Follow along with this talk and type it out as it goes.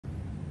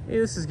Hey,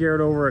 this is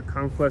Garrett over at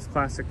Conquest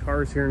Classic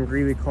Cars here in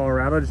Greeley,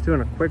 Colorado. Just doing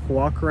a quick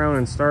walk around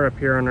and startup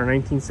here on our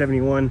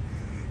 1971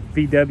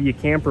 VW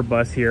camper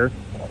bus here.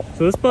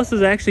 So this bus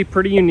is actually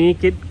pretty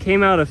unique. It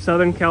came out of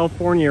Southern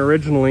California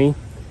originally.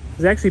 It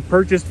was actually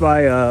purchased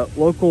by a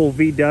local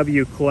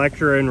VW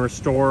collector and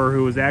restorer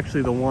who was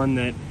actually the one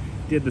that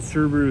did the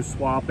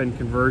Subaru-Swapped and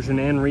conversion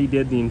and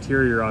redid the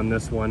interior on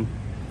this one.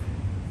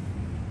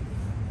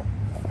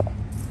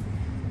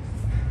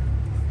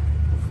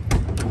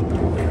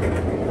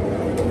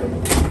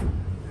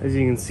 As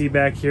you can see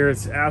back here,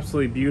 it's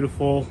absolutely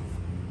beautiful.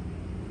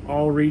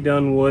 All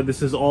redone wood.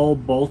 This is all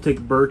Baltic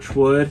birch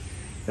wood.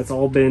 It's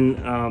all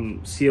been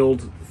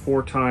sealed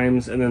 4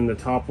 times, and then the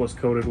top was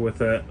coated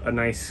with a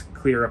nice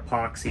clear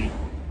epoxy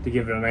to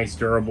give it a nice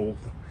durable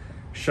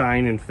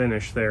shine and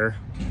finish there.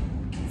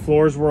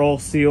 Floors were all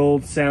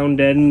sealed, sound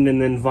deadened,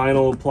 and then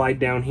vinyl applied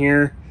down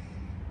here.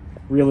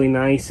 Really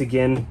nice.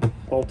 Again,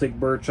 Baltic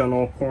birch on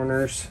all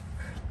corners.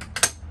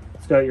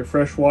 It's got your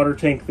fresh water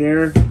tank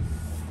there.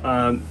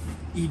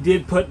 You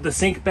did put the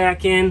sink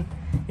back in,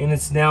 and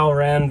it's now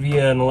ran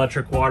via an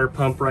electric water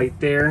pump right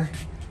there.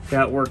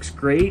 That works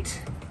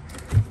great.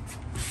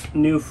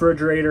 New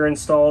refrigerator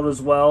installed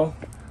as well.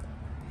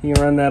 You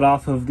can run that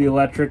off of the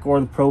electric or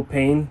the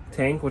propane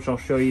tank, which I'll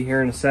show you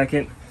here in a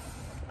second.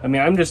 I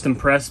mean, I'm just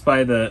impressed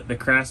by the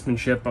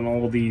craftsmanship on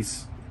all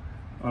these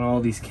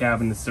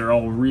cabinets. They're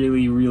all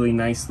really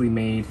nicely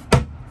made.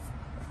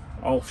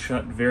 All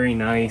shut very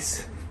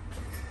nice.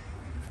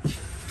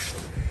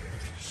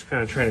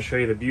 Kind of trying to show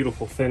you the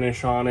beautiful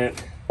finish on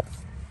it.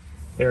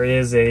 There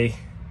is a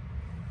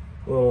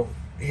little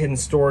hidden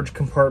storage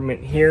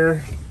compartment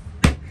here.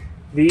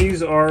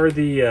 These are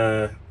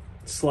the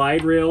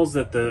slide rails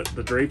that the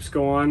drapes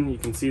go on. You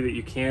can see that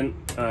you can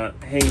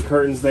hang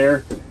curtains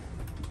there.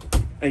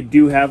 I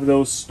do have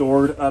those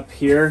stored up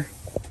here.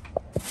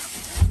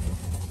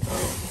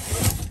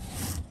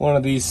 One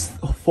of these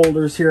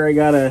folders here, I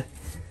got a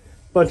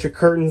bunch of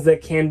curtains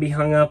that can be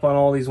hung up on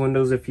all these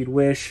windows if you'd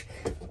wish.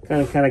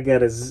 Kind of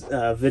got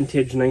a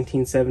vintage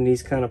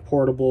 1970s kind of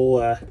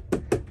portable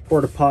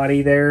porta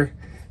potty there.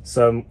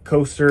 Some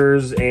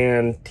coasters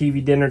and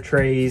TV dinner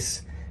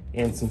trays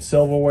and some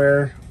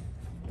silverware.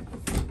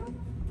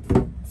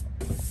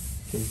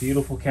 Some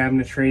beautiful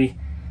cabinetry.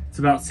 It's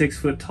about 6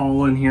 foot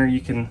tall in here.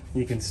 You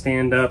can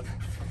stand up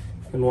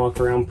and walk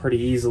around pretty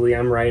easily.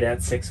 I'm right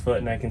at 6 foot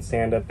and I can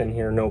stand up in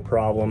here no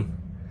problem.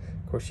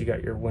 Of course, you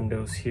got your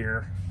windows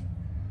here.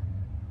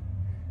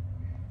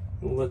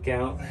 Look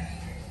out.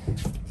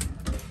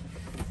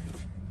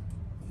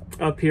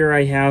 Up here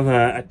I have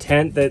a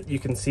tent that you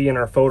can see in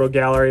our photo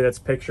gallery that's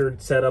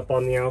pictured, set up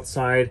on the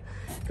outside.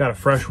 Got a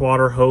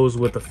freshwater hose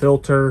with a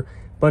filter,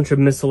 bunch of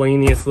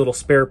miscellaneous little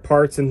spare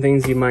parts and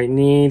things you might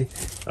need.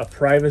 A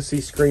privacy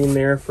screen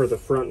there for the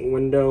front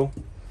window.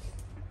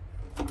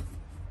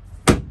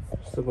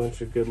 Just a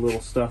bunch of good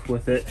little stuff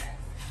with it.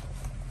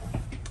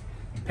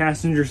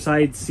 Passenger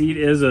side seat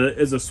is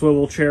a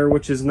swivel chair,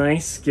 which is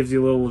nice. Gives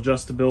you a little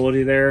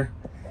adjustability there.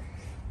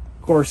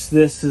 Of course,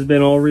 this has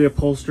been all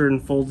reupholstered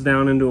and folds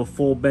down into a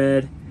full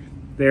bed.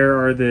 There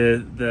are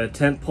the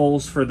tent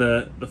poles for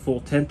the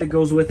full tent that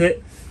goes with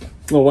it.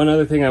 Well, one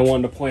other thing I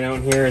wanted to point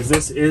out here is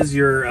this is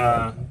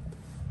your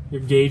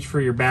gauge for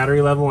your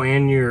battery level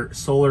and your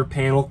solar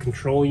panel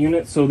control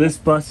unit. So this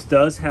bus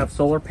does have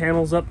solar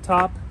panels up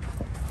top.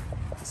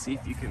 Let's see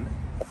if you can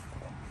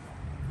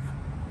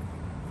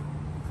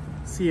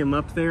see them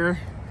up there.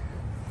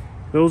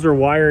 Those are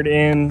wired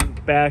in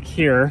back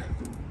here.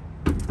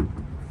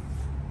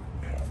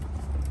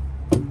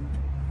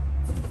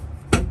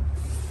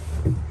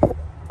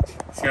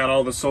 Got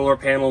all the solar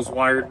panels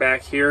wired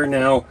back here.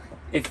 Now,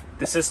 if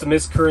the system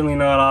is currently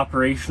not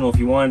operational, if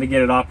you wanted to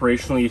get it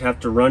operational, you'd have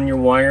to run your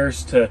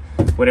wires to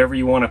whatever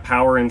you want to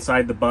power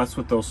inside the bus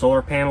with those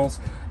solar panels,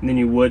 and then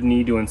you would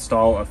need to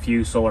install a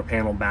few solar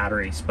panel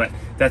batteries. But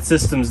that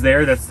system's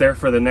there. That's there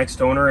for the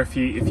next owner if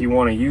you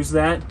want to use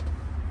that.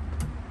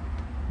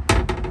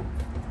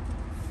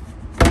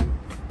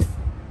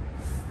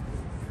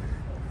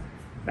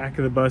 Back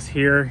of the bus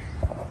here.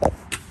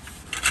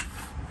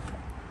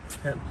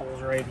 Tent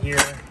poles right here.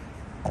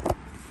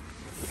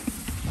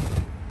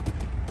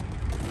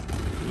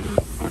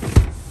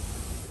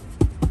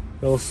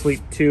 Little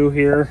sleep 2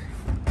 here.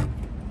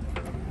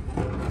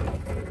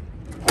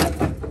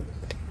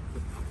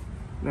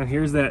 Now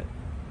here's that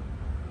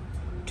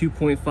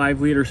 2.5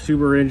 liter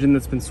Subaru engine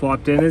that's been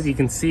swapped in. As you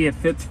can see, it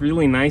fits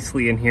really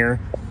nicely in here.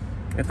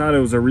 I thought it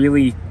was a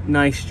really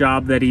nice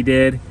job that he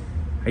did.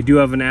 I do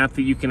have an app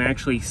that you can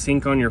actually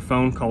sync on your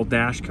phone called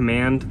Dash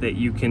Command that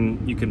you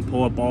can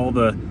pull up all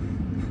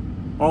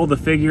the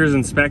figures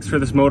and specs for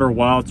this motor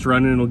while it's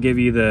running. It'll give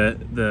you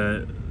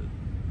the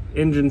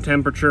engine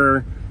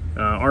temperature,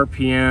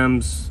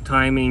 RPMs,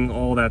 timing,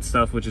 all that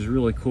stuff, which is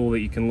really cool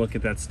that you can look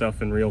at that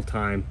stuff in real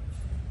time.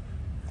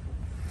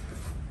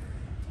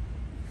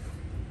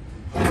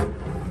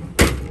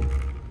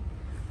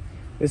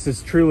 This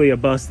is truly a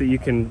bus that you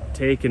can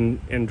take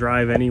and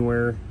drive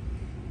anywhere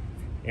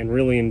and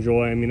really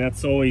enjoy. I mean,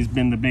 that's always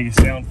been the biggest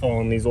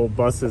downfall in these old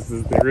buses,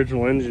 is the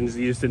original engines.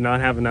 You just did not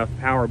have enough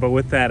power. But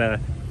with that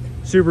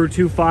Subaru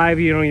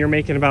 2.5, you know, you're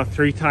making about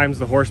 3 times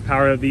the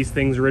horsepower that these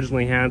things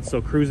originally had,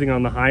 so cruising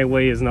on the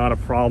highway is not a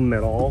problem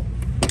at all.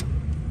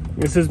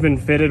 This has been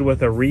fitted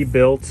with a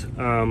rebuilt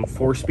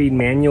 4-speed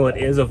manual. It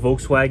is a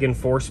Volkswagen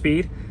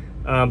 4-speed,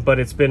 but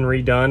it's been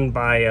redone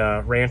by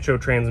Rancho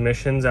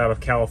Transmissions out of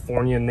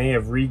California, and they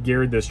have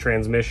re-geared this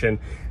transmission,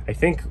 I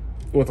think,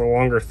 with a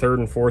longer 3rd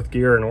and 4th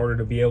gear in order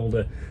to be able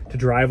to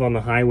drive on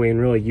the highway and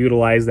really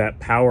utilize that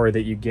power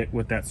that you get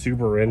with that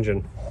Subaru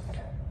engine.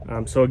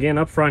 So again,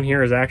 up front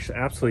here is actually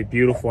absolutely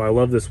beautiful. I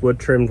love this wood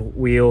trimmed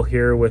wheel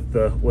here with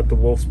the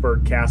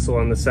Wolfsburg castle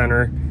in the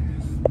center.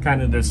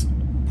 Kind of this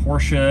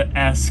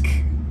Porsche-esque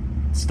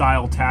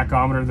style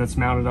tachometer that's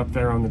mounted up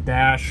there on the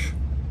dash.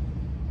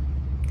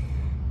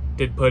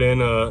 Did put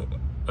in a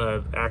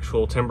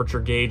actual temperature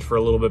gauge for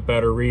a little bit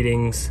better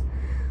readings.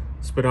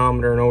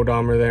 Speedometer and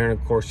odometer there, and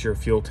of course your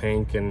fuel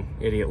tank and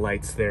idiot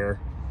lights there.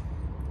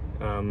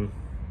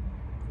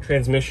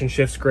 Transmission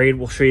shift's great.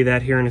 We'll show you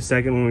that here in a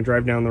second when we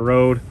drive down the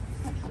road.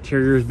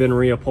 Interior has been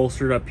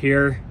reupholstered up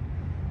here.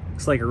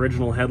 Looks like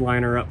original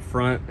headliner up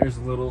front. There's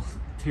a little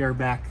tear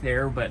back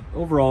there, but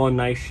overall in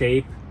nice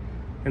shape.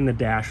 And the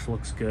dash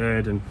looks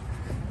good, and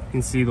you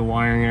can see the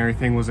wiring and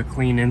everything was a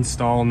clean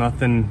install.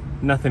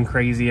 Nothing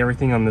crazy.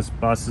 Everything on this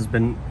bus has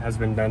been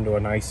done to a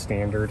nice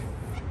standard.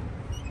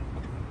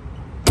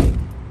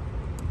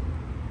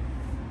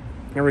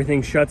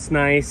 Everything shuts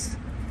nice.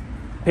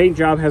 Paint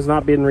job has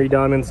not been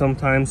redone in some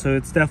time, so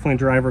it's definitely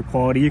driver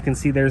quality. You can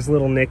see there's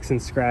little nicks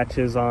and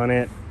scratches on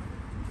it.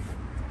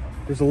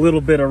 There's a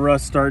little bit of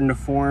rust starting to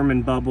form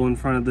and bubble in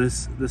front of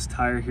this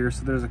tire here,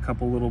 so there's a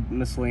couple little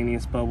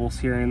miscellaneous bubbles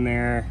here and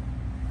there.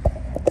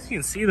 As you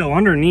can see though,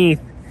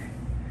 underneath,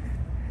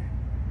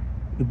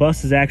 the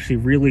bus is actually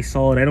really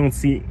solid. I don't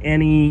see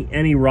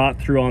any rot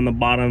through on the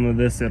bottom of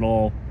this at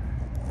all.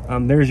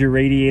 There's your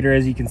radiator.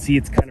 As you can see,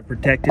 it's kind of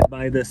protected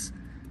by this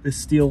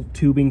steel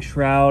tubing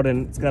shroud,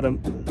 and it's got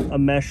a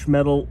mesh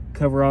metal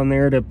cover on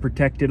there to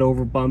protect it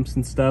over bumps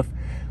and stuff.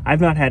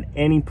 I've not had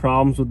any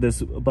problems with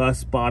this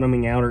bus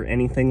bottoming out or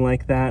anything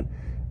like that.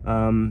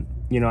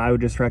 You know, I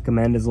would just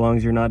recommend, as long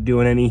as you're not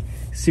doing any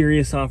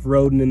serious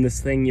off-roading in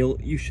this thing,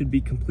 you should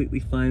be completely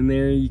fine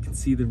there. You can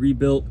see the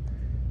rebuilt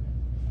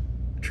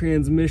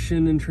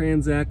transmission and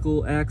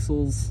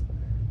axles.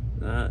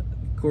 Of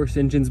course,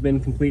 engine's been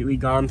completely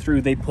gone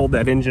through. They pulled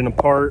that engine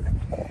apart,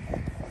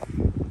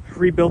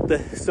 rebuilt the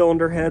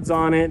cylinder heads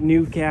on it,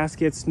 new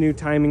gaskets, new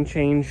timing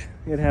change.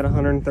 It had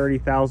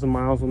 130,000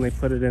 miles when they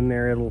put it in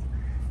there. It'll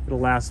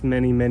last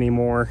many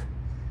more.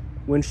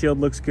 Windshield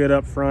looks good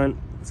up front.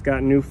 It's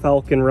got new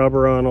Falcon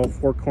rubber on all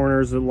 4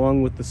 corners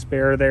along with the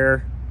spare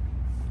there.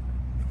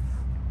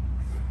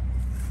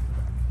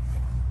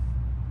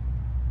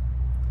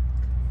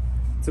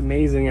 It's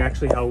amazing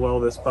actually how well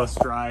this bus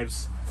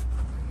drives.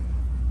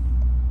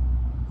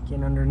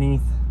 Again,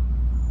 underneath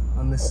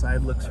on this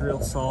side looks real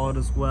solid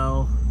as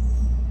well.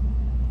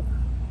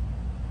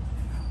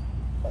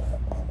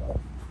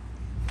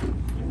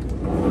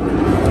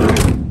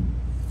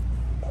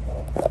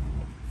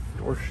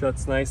 Door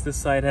shuts nice. This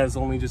side has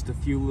only just a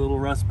few little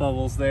rust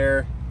bubbles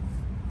there.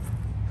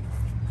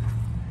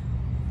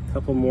 A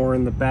couple more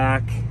in the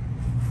back.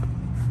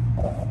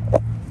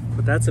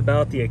 But that's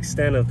about the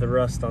extent of the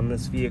rust on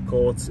this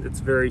vehicle. It's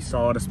very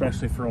solid,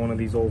 especially for one of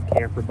these old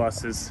camper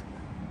buses.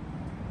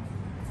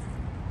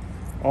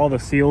 All the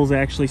seals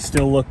actually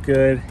still look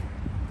good.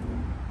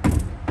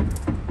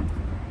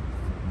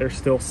 They're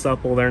still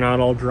supple. They're not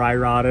all dry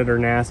rotted or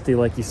nasty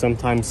like you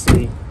sometimes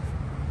see.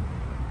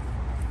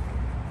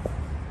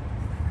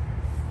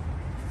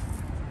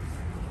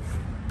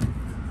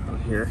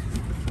 Here.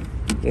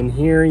 In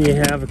here you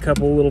have a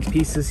couple little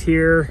pieces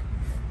here.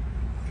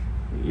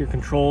 Your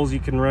controls,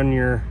 you can run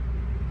your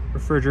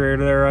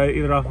refrigerator there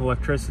either off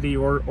electricity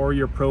or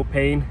your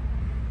propane,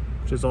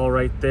 which is all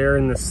right there.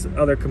 In this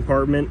other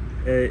compartment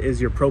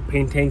is your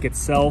propane tank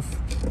itself.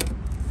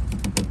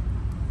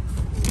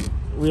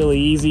 Really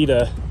easy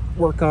to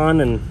work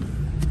on, and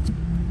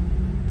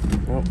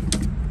well,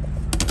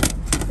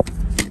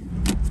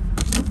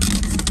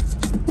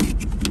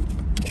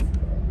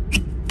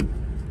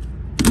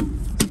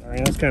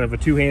 that's kind of a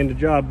two-handed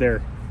job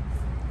there.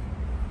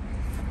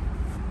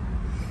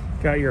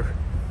 Got your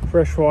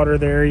fresh water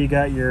there, you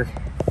got your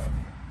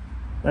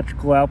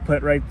electrical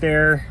output right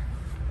there,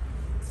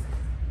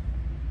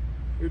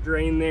 your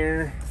drain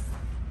there.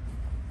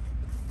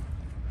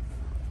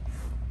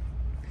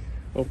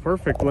 Well,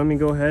 perfect. Let me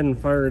go ahead and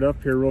fire it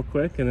up here real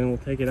quick, and then we'll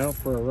take it out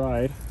for a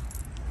ride.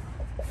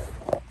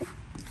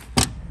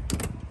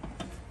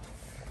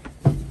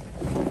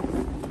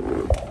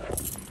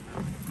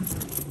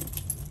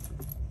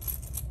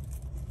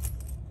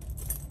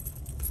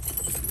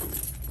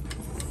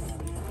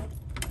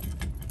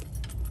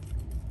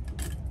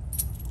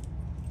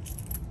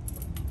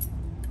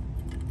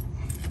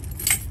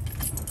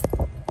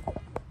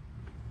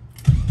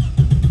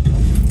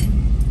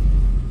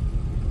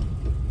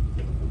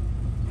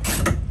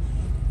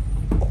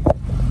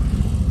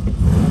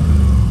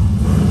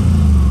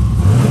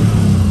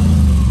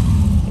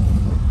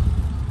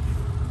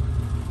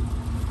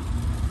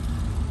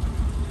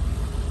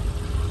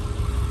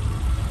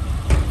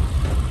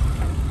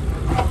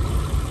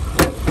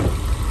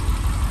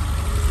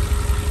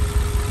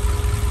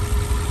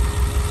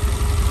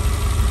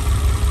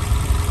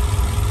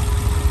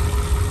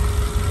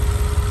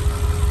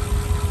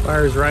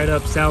 Fires right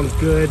up, sounds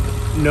good,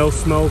 no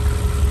smoke,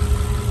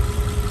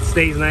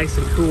 stays nice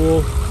and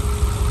cool.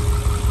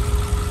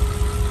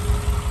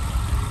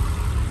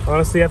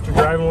 Honestly, after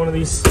driving one of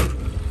these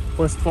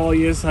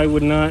Westfalias, I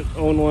would not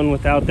own one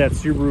without that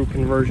Subaru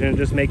conversion. It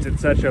just makes it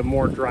such a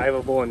more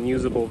drivable and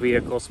usable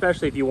vehicle,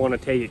 especially if you want to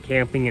take it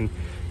camping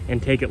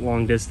and take it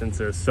long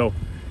distances. So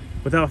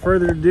without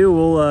further ado,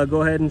 we'll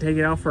go ahead and take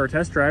it out for a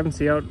test drive and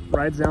see how it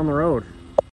rides down the road.